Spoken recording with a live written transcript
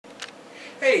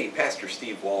Hey, Pastor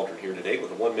Steve Waldron here today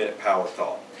with a 1-minute power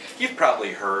thought. You've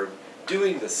probably heard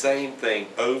doing the same thing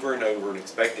over and over and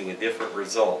expecting a different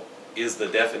result is the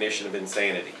definition of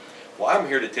insanity. Well, I'm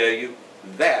here to tell you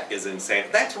that is insanity.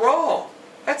 That's wrong.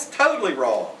 That's totally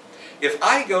wrong. If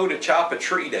I go to chop a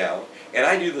tree down and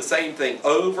I do the same thing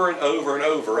over and over and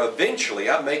over, eventually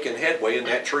I'm making headway and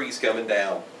that tree's coming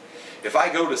down. If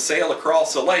I go to sail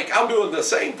across a lake, I'm doing the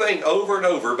same thing over and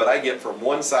over, but I get from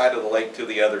one side of the lake to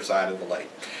the other side of the lake.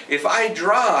 If I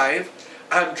drive,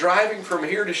 I'm driving from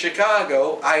here to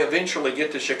Chicago, I eventually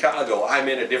get to Chicago. I'm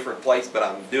in a different place, but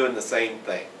I'm doing the same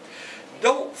thing.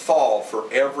 Don't fall for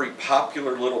every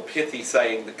popular little pithy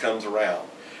saying that comes around,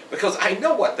 because I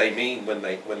know what they mean when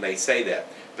they say that.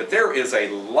 But there is a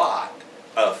lot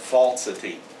of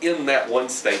falsity in that one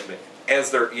statement, as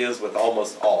there is with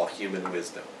almost all human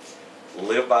wisdom.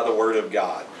 Live by the Word of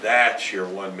God. That's your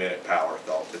 1-minute power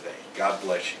thought today. God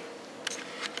bless you.